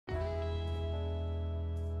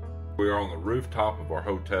We are on the rooftop of our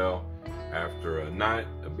hotel after a night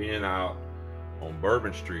of being out on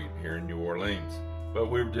Bourbon Street here in New Orleans. But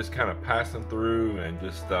we were just kind of passing through and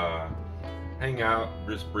just hang out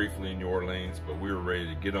just briefly in New Orleans, but we were ready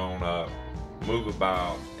to get on up, move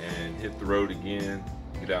about, and hit the road again,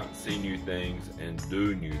 get out and see new things and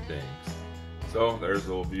do new things. So there's a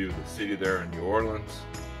little view of the city there in New Orleans.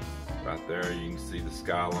 Right there you can see the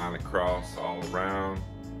skyline across all around.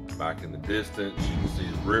 Back in the distance you can see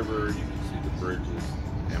the river, you can see the bridges,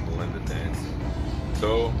 and Melinda dancing.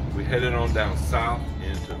 So we headed on down south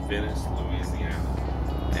into Venice,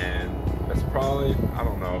 Louisiana. And that's probably, I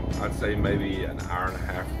don't know, I'd say maybe an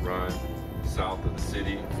hour-and-a-half run south of the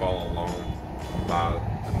city, follow along by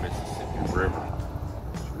the Mississippi River.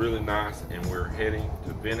 It's really nice, and we're heading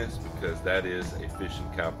to Venice because that is a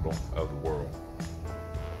fishing capital of the world.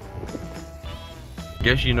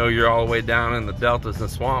 Guess you know you're all the way down in the deltas and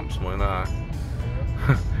swamps when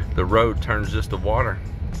the road turns just to water.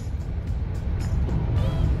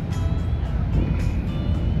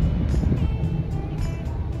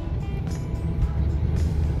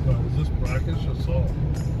 Is this brackish or salt?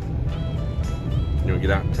 You want to get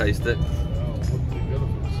out and taste it? No, it wouldn't be good if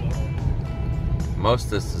it was salt. Most of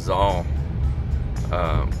this is all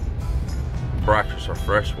brackish or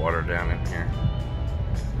fresh water down in here.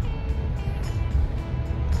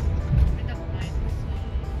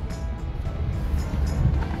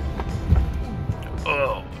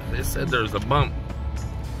 Oh, they said there's a bump.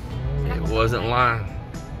 It wasn't lying.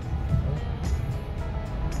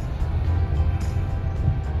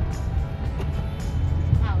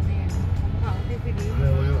 Yeah, look at it.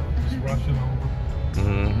 Just rushing over.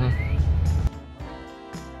 Mm-hmm.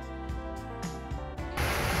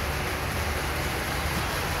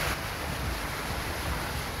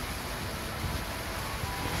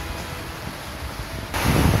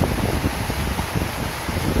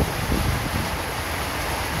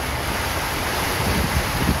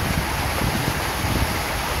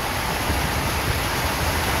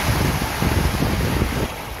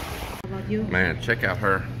 Man, check out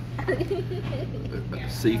her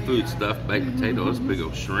seafood stuffed baked potatoes, big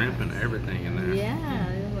old shrimp and everything in there. Yeah.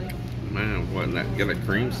 Man, wasn't that? Got a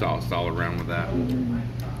cream sauce all around with that.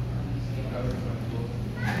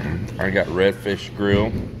 I got redfish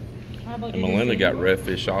grill. And Melinda got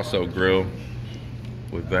redfish also grilled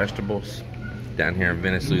with vegetables down here in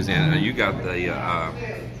Venice, Louisiana. You got the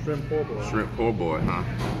Shrimp po' boy. shrimp po' boy, huh?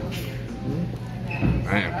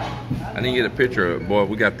 Man, I didn't get a picture of it. Boy,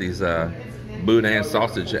 we got these boudin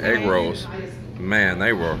sausage egg rolls. Man,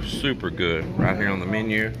 they were super good. Right here on the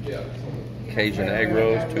menu. Cajun egg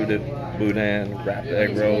rolls, tuna boudin, wrapped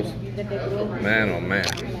egg rolls. Man, oh man.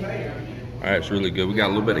 All right, it's really good. We got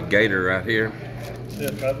a little bit of gator right here.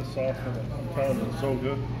 Yeah, try the sauce in it. I'm telling you, it's so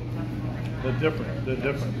good. They're different. They're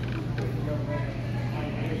different.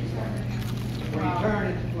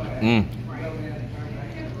 Mm.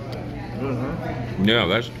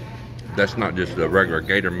 Yeah, that's not just a regular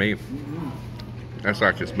gator meat. That's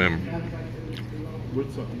like it's been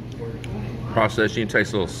With something. processed. You can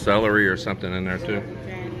taste a little celery or something in there too.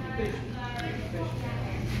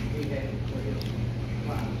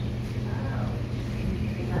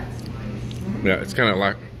 Yeah, it's kind of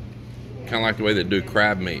like the way they do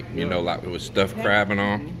crab meat. You know, like with stuffed crab and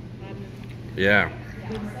all. Yeah,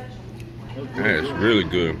 yeah, it's really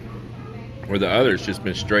good. Where the others just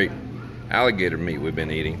been straight alligator meat we've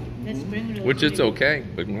been eating, which it's okay.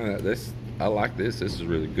 But man, I like this. This is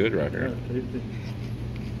really good right here.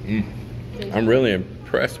 I'm really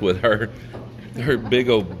impressed with her big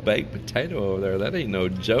old baked potato over there. That ain't no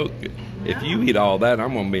joke. If you eat all that,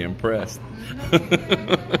 I'm gonna be impressed. That's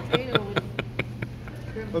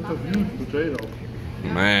a huge potato.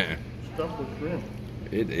 Man, Stuffed with shrimp.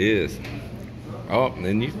 it is. Oh, and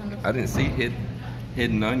then I didn't see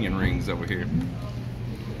hidden onion rings over here.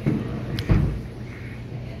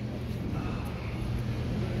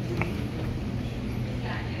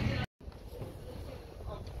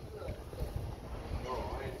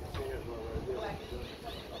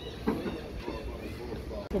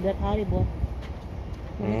 Sebelah halibut.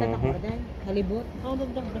 Kita tak order halibut. Oh, the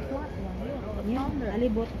flat one. Yeah,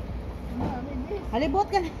 halibut.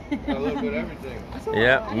 Halibut kan? A little bit of everything.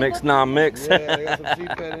 Yeah, mix non-mix. Yeah, they got some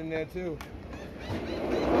seafood in there too.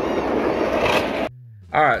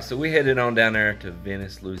 All right, so we headed on down there to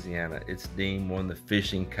Venice, Louisiana. It's deemed one of the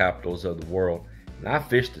fishing capitals of the world, and I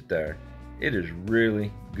fished it there. It is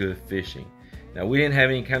really good fishing. Now, we didn't have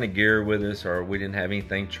any kind of gear with us, or we didn't have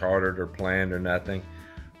anything chartered or planned or nothing.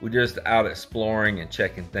 We're just out exploring and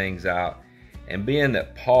checking things out. And being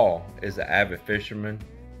that Paul is an avid fisherman,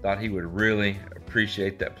 thought he would really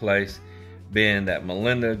appreciate that place. being that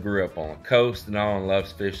Melinda grew up on the coast and all and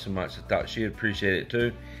loves fish so much, I thought she'd appreciate it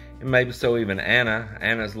too. And maybe so even Anna.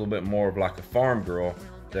 Anna's a little bit more of like a farm girl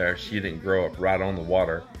there. She didn't grow up right on the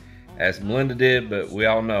water as Melinda did, but we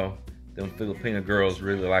all know them Filipino girls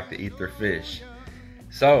really like to eat their fish.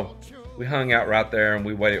 So we hung out right there and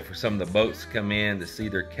we waited for some of the boats to come in to see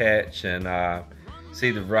their catch and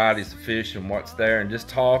see the varieties of fish and what's there, and just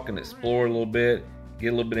talk and explore a little bit, get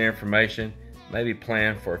a little bit of information, maybe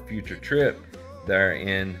plan for a future trip there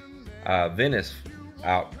in Venice,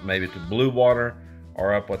 out maybe to blue water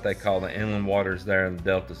or up what they call the inland waters there in the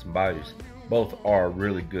deltas and bayous. Both are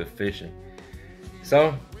really good fishing.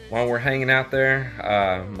 So while we're hanging out there,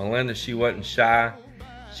 Melinda, she wasn't shy.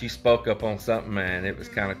 She spoke up on something and it was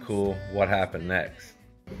kind of cool what happened next.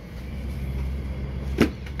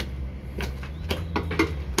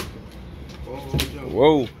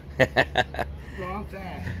 Whoa. Wrong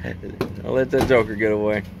time. Don't let that joker get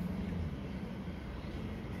away.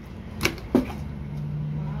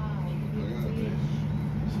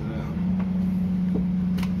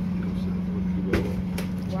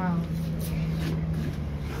 Wow.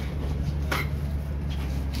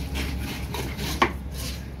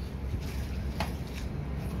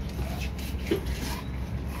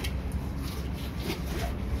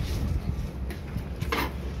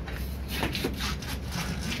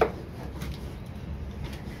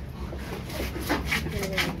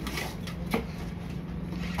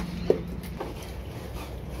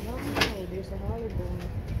 There's a holiday.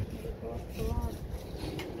 It costs a lot.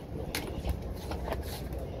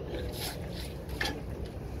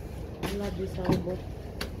 I love this holiday.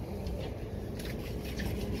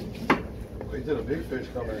 Wait till the big fish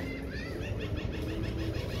come in.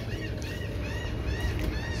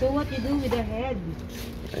 So what you do with the head?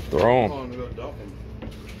 They throw Come them. on, go dump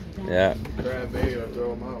them. Yeah. Grab bait or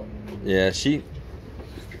throw them out. Yeah, she's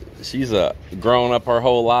grown up her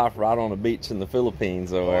whole life right on the beach in the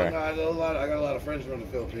Philippines over Oh, there. no, I got a lot of friends from the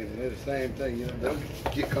Philippines, and they're the same thing. You know,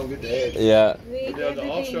 they'll come get the head. Yeah, The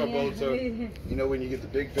offshore boats are, you know, when you get the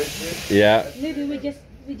big fish in. yeah. Maybe we just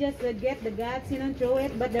get the guts, you know, throw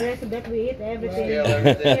it, but the rest of that we eat everything. Scale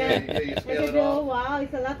everything. Yeah. Yeah, you I scale said, it oh all. wow,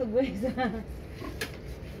 it's a lot of waste.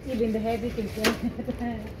 Even the head you can throw.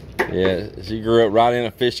 Yeah, she grew up right in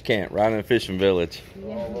a fish camp, right in a fishing village. Oh,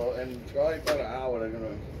 well, and probably about an hour, they're gonna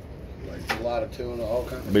like a lot of tuna, all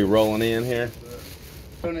kinds of Be rolling in here.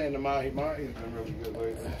 tuna and the mahi-mahi's been really good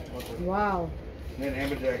lately. Wow. And then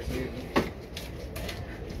amberjack season.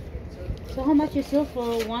 So how much you sell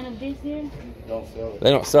for one of these here? Don't sell it. They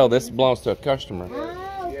don't sell this. Belongs to a customer.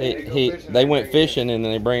 Ah, Yeah, okay. They went fishing and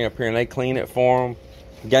then they bring it up here and they clean it for them.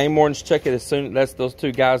 Game wardens check it as soon. That's those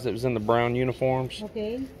two guys that was in the brown uniforms.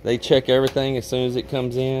 Okay. They check everything as soon as it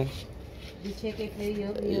comes in. You check it for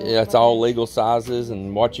you. Yeah, it's all legal sizes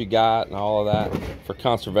and what you got and all of that for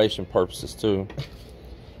conservation purposes too.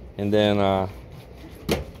 And then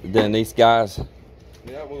these guys,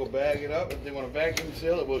 Yeah, we'll bag it up. If they want to vacuum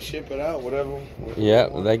seal it, we'll ship it out, whatever. yeah,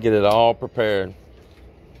 they get it all prepared.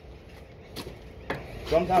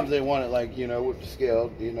 Sometimes they want it like, you know, with the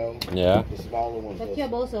scale, you know. Yeah. The smaller ones. But you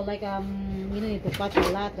have also like you know, you can catch a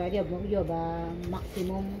lot, right? You have a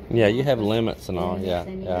maximum. Yeah, you have limits and all. Yeah,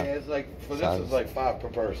 Limits, Yeah, yeah. it's like, for this Size. it's like 5 per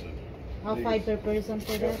person. How 5 per person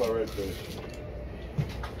for That's that? our redfish.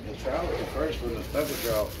 The trout, the first one, the feather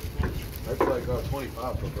trout, that's like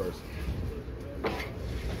 25 per person.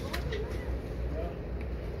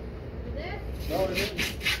 No, it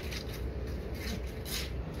isn't.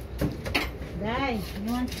 Dai,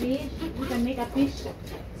 you want fish? You can make a fish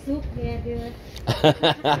soup here. I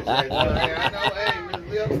know, hey,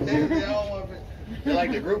 we upstairs, they all want it. They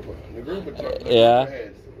like the grouper. The grouper trout. Yeah.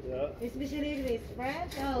 Heads. Yeah. Especially if it's fresh.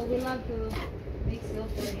 Oh, we love to make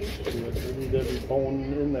soup for you. You need to be phone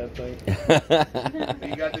in that thing.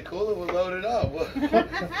 You got the cooler, we'll load it up.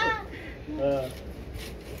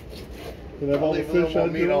 You have I'll all the leave a little fish more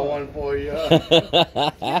out meat there. on one for you. Still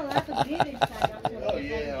a lot of meat inside. Oh,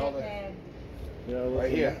 yeah, all that. Yeah, Right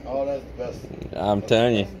listen, here. Oh, that's the best. I'm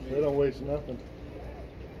telling you. They don't waste nothing.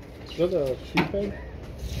 Is that a sheep head?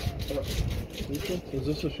 Is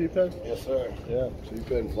this a sheep head? Yes, sir. Yeah. Sheep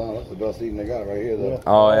head and flounder. That's the best eating they got right here, though.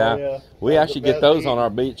 Oh yeah. We That's actually the get best those meat. on our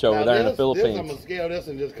beach over Now there in the this, I'm Philippines. gonna scale this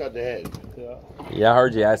and just cut the head. Yeah. Yeah, I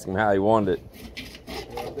heard you ask him how he wanted it.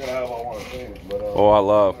 That's how I want to finish. But Oh, I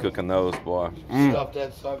love cooking those, boy. Mm. stuff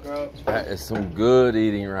that sucker up. That is some good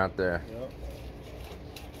eating right there.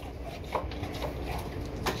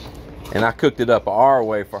 And I cooked it up our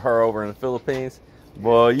way for her over in the Philippines.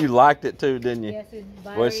 Boy, you liked it too, didn't you? Yes, it's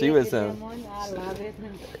Well, she varied was with in. lemon. I love it.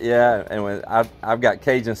 Yeah, and when I've got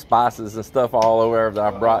Cajun spices and stuff all over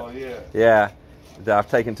that I brought. Oh, yeah. Yeah, that I've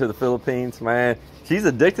taken to the Philippines, man. She's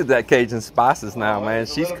addicted to that Cajun spices now, man.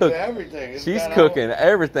 She's cooking everything. She's cooking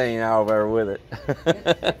everything out there with it.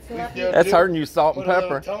 That's her new salt and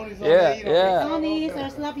pepper. Yeah, yeah. Tony's or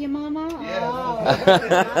slap your mama.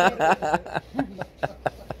 Yeah.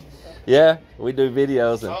 Yeah, we do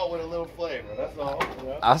videos. And salt with a little flavor, that's all.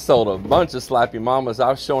 I sold a bunch of Slap Your Mamas. I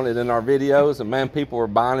was showing it in our videos, and man, people were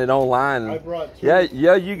buying it online. And I brought two.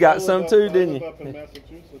 Yeah, you got some too, didn't you? Up in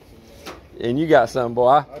Massachusetts. And you got some, boy.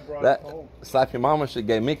 I brought That it home. Slap Your Mama should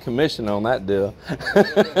gave me commission on that deal.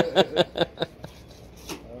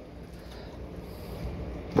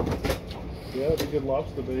 Yeah, it'd be good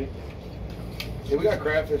lobster bait. Yeah, we got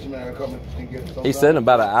crayfish, man. I come and get some. He said in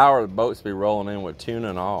about an hour the boats be rolling in with tuna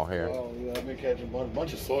and all here. Oh yeah, I've been catching a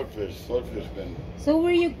bunch of swordfish. Swordfish been. So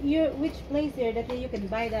where you're which place here that you can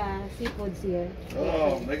buy the seafoods here?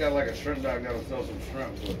 Oh, they got like a shrimp dock that'll sell some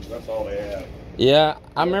shrimp. So that's all they have. Yeah,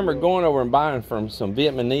 I remember going over and buying from some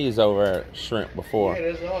Vietnamese over at Shrimp before.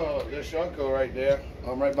 Yeah, there's Shunko right there.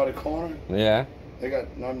 Right by the corner. Yeah. They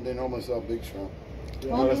normally sell big shrimp.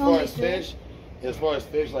 Yeah. But as far as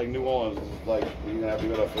fish, like New Orleans, it's like you're gonna have to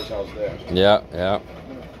go to a fish house there. Yeah, yeah.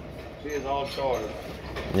 See, it's all chartered.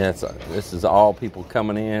 Yeah, this is all people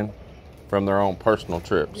coming in from their own personal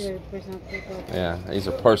trips. Your personal trip. Yeah, these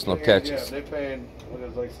are personal catches. Yeah, they're paying what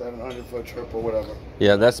is like $700 for a trip or whatever.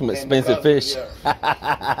 Yeah, that's some expensive fish. Yeah.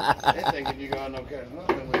 They think if you go no catch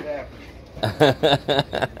nothing, what's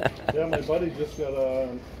happening? Yeah, my buddy just got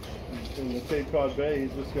in the Cape Cod Bay, he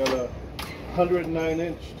just got a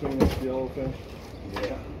 109-inch tuna yellowfin.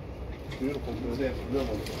 Yeah. Beautiful. That's a good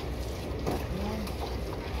one.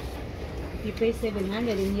 You pay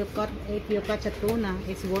 700 and if you catch a tuna,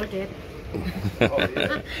 it's worth it. Oh,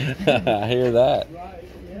 yeah. I hear that.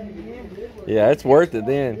 Yeah, it's worth it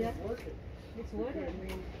then. Yeah. It's worth it.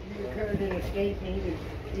 Eat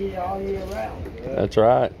it all year round. That's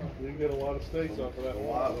right. You can get a lot of steaks off of that.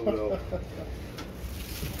 Wow, Will.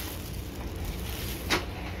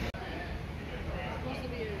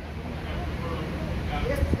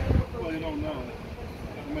 Well, you don't know.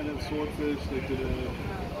 They might have swordfish, they could have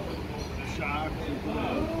sharks,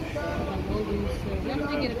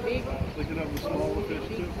 they could have the smaller fish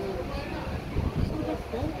too.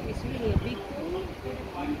 It's really a big pool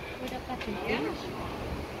with a catching fish.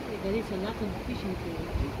 There is a lot of fishing here.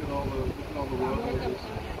 Look at all the water.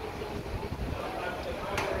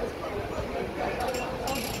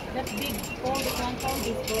 That big pole, the one pole,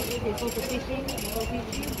 this pole, they go to fishing, the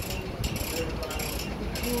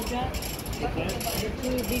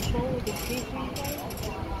two big pole, the fishing pole.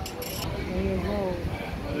 There you go.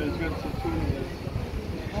 There's got some tuna.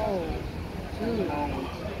 Oh, two.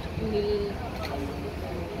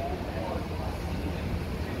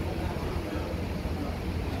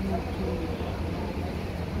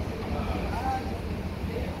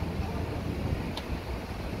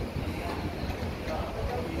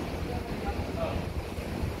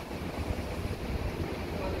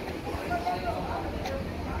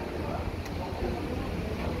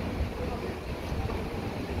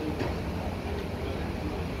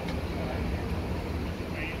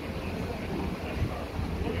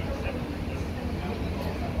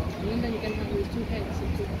 Melinda, you can have those two heads.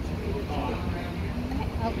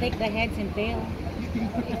 I'll take the heads and tail.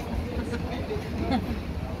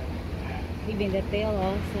 Even the tail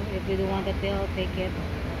also. If you don't want the tail, I'll take it.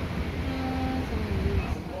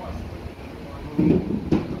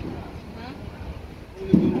 Huh?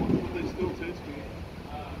 They still taste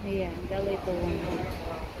good. Yeah, the little one.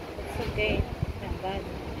 It's okay. Not bad.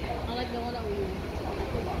 I like the one that we use.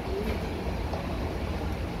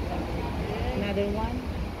 Another one?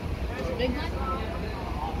 It's a big one?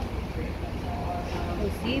 Oh,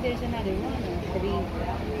 see, there's another one. Three.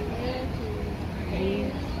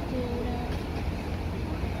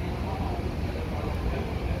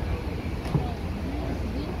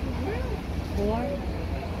 Four.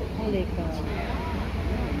 Holy cow.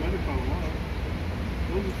 Yeah, I might have caught a lot.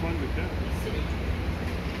 Those are fun to catch.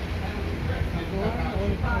 Four.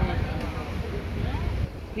 Holy cow.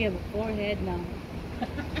 We have four head now.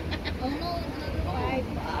 Oh no, five.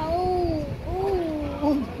 Oh,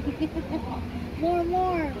 oh. More. Oh,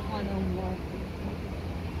 no, more.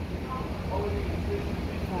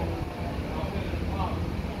 Five.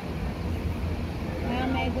 Oh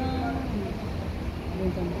my God.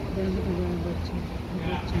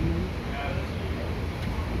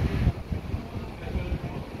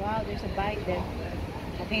 Wow, there's a bike there.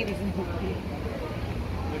 I think it is in the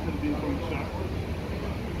That could be from the shop.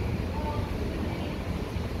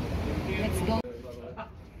 Let's go.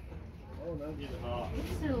 Oh, that's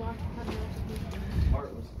It's a lot.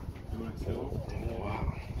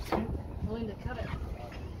 Wow. Melinda, cut it.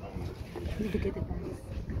 Need to get it, guys.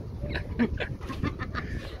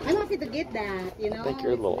 I'm happy to get that, you know. I think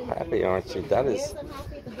you're a little happy, aren't you? That is, Yes, I'm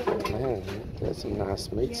happy to get that. man, there's some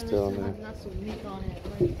nice meat still in there. Lots of meat on it.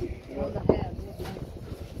 Like, on the head.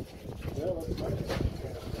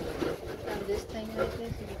 And this thing like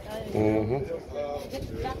this,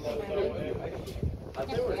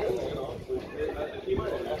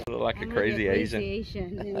 Look like a crazy Asian.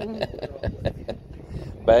 You know?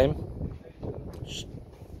 Babe? Shh.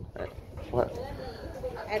 What?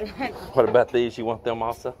 I don't know. What about these? You want them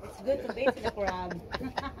also? It's good to bake in the crab.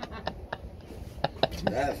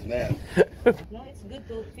 That's nasty. No, it's good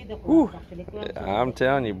to feed the Whew. crab actually. Crabs are- I'm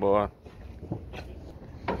telling you, boy.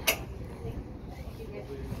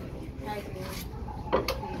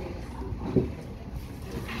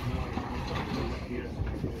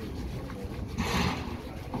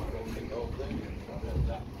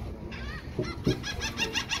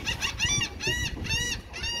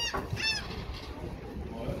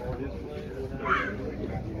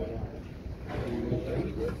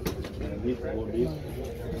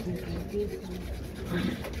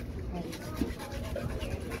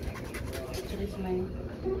 This mine.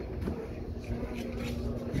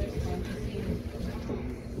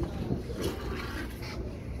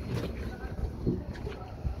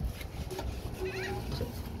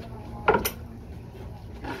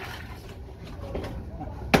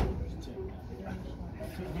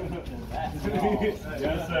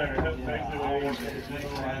 Yes, sir.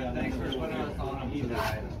 Thanks for putting us on him.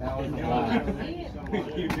 That was a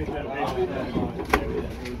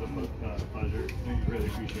pleasure. Really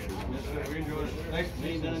appreciate it. Yes, sir. We enjoyed it. Thanks for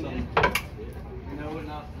being done. No, we're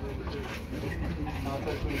not. I'll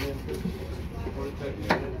touch me again.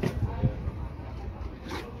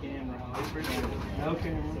 Camera. No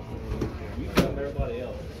camera. You tell everybody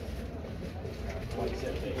else. Like I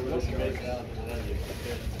said, this is based out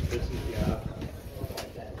this is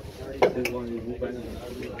this one is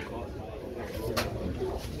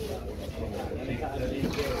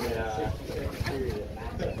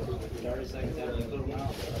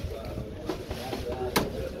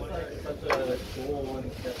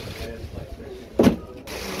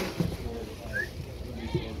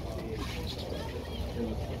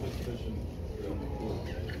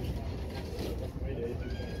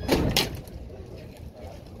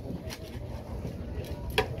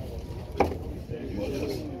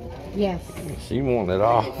Yes. She want it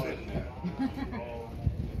all.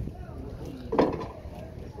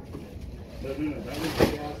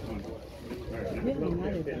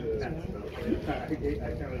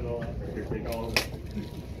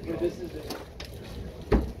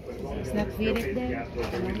 It's not feed it there. No,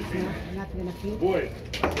 it's not gonna feed. boy.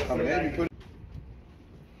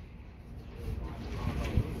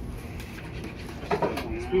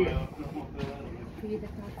 Feed the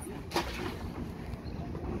cats.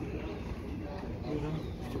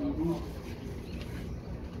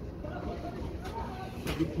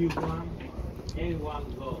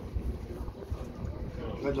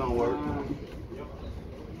 That don't work.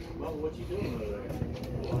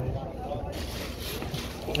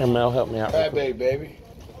 Here, Mel, help me out. Bad bait, baby.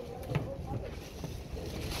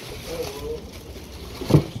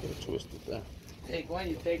 Twisted there. Take one,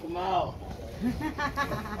 you take them out.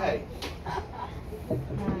 Hey. You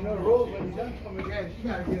know the rules when you done come again, you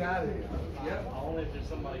gotta get out of here. Yep. Only if there's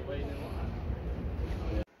somebody waiting in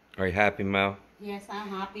line. Are you happy, Mel? Yes, I'm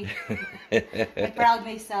happy. I'm proud of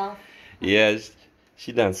myself. Yes,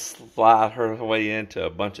 she done slide her way into a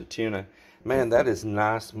bunch of tuna. Man, that is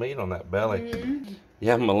nice meat on that belly. Mm-hmm.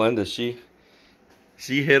 Yeah, Melinda, she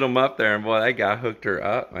hit them up there, and boy, that guy hooked her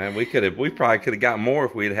up, man. We probably could have got more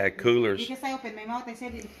if we'd had coolers. Because I opened my mouth, I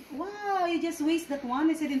said, wow, you just waste that one.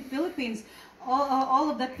 I said, in Philippines, all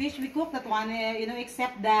of that fish, we cook that one, you know,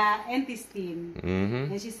 except the intestine.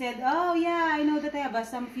 Mm-hmm. And she said, oh, yeah, I know that I have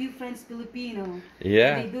some few friends Filipino.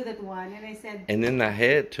 Yeah. They do that one. And I said, And then the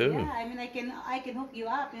head, too. yeah, I mean, I can hook you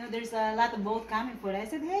up. You know, there's a lot of boat coming for it. I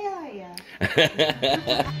said, hey,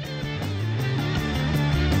 yeah.